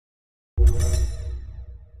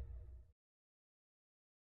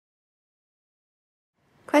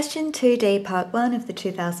Question 2D Part 1 of the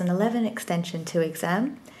 2011 Extension 2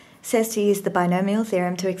 exam says to use the binomial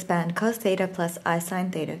theorem to expand cos theta plus I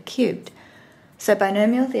sin theta cubed. So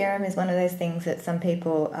binomial theorem is one of those things that some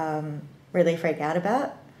people really freak out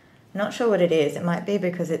about. Not sure what it is. It might be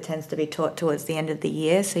because it tends to be taught towards the end of the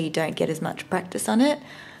year, so you don't get as much practice on it.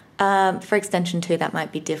 For Extension 2, that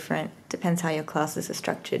might be different. Depends how your classes are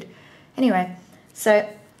structured. Anyway, so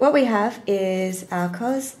what we have is our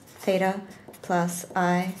cos theta plus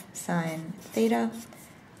I sin theta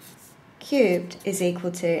cubed is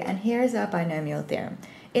equal to, and here is our binomial theorem.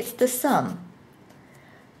 It's the sum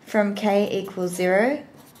from k equals 0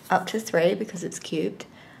 up to 3 because it's cubed.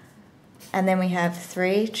 And then we have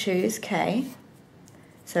 3 choose k.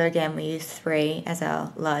 So again, we use 3 as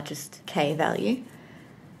our largest k value.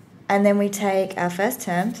 And then we take our first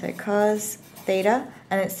term, so cos theta,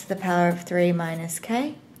 and it's to the power of 3 minus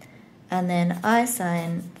k. And then I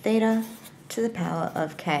sin theta to the power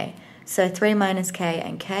of k. So 3 minus k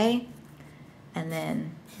and k. And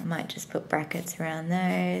then I might just put brackets around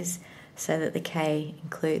those so that the k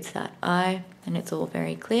includes that I, and it's all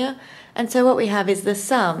very clear. And so what we have is the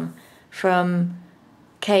sum from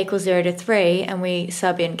k equals 0 to 3, and we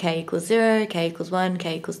sub in k equals 0, k equals 1,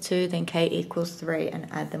 k equals 2, then k equals 3, and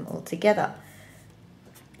add them all together.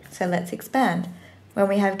 So let's expand. When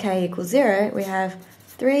we have k equals 0, we have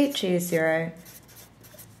 3 choose 0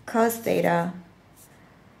 cos theta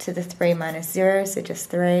to the 3 minus 0, so just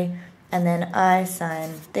 3, and then I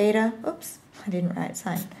sin theta, oops, I didn't write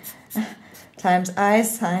sine, times I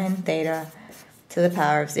sin theta to the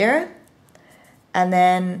power of 0. And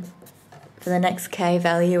then for the next k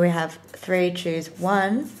value, we have 3 choose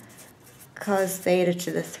 1 cos theta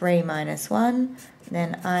to the 3 minus 1,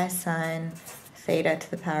 then I sin theta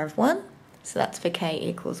to the power of 1, so that's for k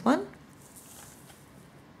equals 1.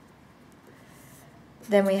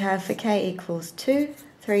 Then we have for k equals 2,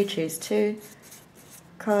 3 choose 2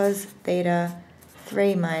 cos theta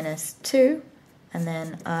 3 minus 2, and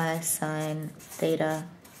then I sin theta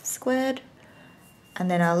squared. And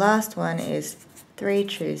then our last one is 3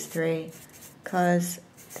 choose 3 cos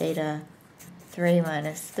theta 3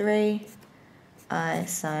 minus 3, I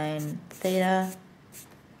sin theta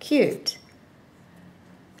cubed.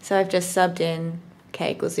 So I've just subbed in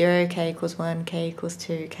k equals 0, k equals 1, k equals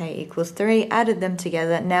 2, k equals 3, added them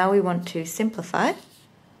together. Now we want to simplify.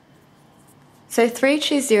 So 3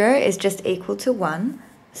 choose 0 is just equal to 1.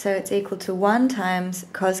 So it's equal to 1 times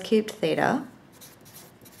cos cubed theta.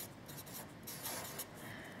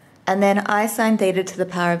 And then I sin theta to the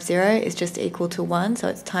power of 0 is just equal to 1, so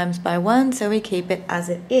it's times by 1, so we keep it as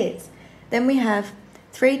it is. Then we have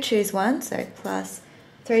 3 choose 1, so plus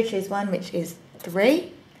 3 choose 1, which is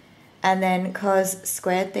 3. And then cos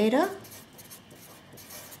squared theta.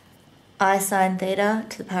 I sin theta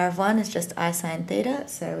to the power of 1 is just I sin theta,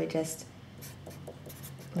 so we just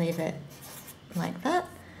leave it like that.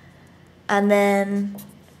 And then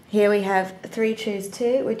here we have 3 choose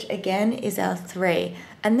 2, which again is our 3.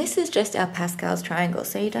 And this is just our Pascal's triangle,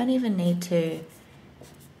 so you don't even need to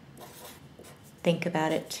think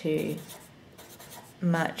about it too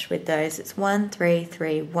much with those. It's 1, 3,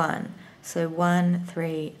 3, 1. So 1,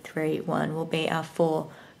 3, 3, 1 will be our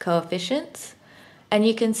 4 coefficients. And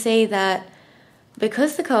you can see that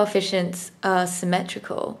because the coefficients are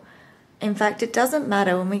symmetrical, in fact, it doesn't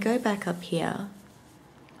matter when we go back up here.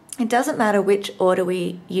 It doesn't matter which order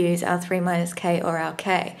we use, our 3 minus k or our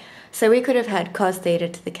k. So we could have had cos theta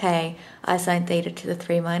to the k, I sin theta to the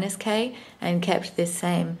 3 minus k, and kept this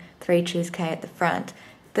same 3 choose k at the front.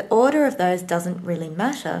 The order of those doesn't really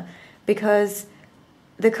matter because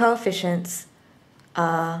the coefficients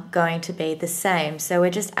are going to be the same. So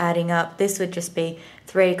we're just adding up. This would just be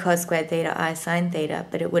 3 cos squared theta I sin theta,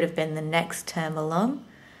 but it would have been the next term along.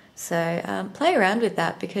 So play around with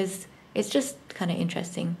that because it's just kind of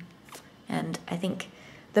interesting. And I think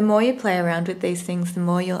the more you play around with these things, the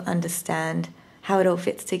more you'll understand how it all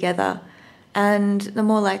fits together and the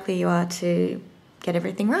more likely you are to get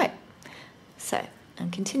everything right. So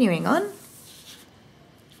I'm continuing on.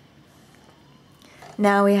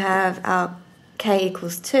 Now we have our k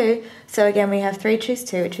equals 2. So again, we have 3 choose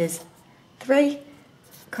 2, which is 3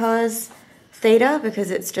 cos theta, because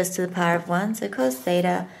it's just to the power of 1, so cos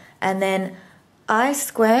theta, and then I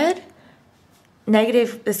squared,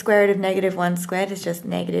 the square root of negative 1 squared is just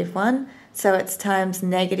negative 1, so it's times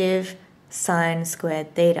negative sine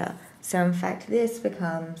squared theta. So in fact, this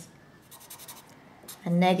becomes a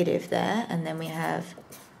negative there, and then we have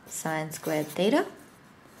sine squared theta.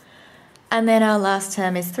 And then our last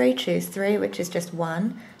term is 3 choose 3, which is just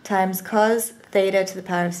 1, times cos theta to the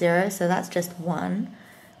power of 0, so that's just 1,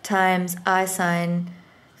 times I sine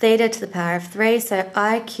theta to the power of 3, so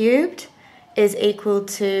I cubed is equal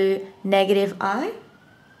to negative I.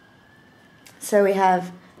 So we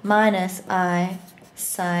have minus I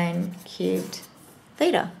sine cubed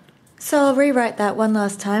theta. So I'll rewrite that one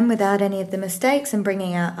last time without any of the mistakes and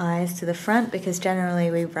bringing our i's to the front, because generally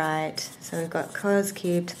we write, so we've got cos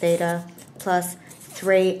cubed theta plus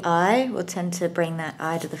 3i, we'll tend to bring that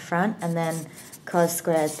I to the front, and then cos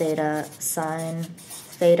squared theta sine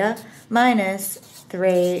theta minus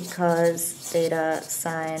 3 cos theta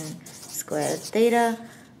sine squared theta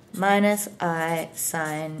minus I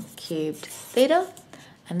sine cubed theta,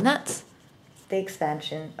 and that's the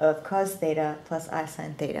expansion of cos theta plus I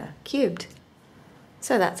sine theta cubed.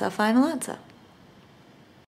 So that's our final answer.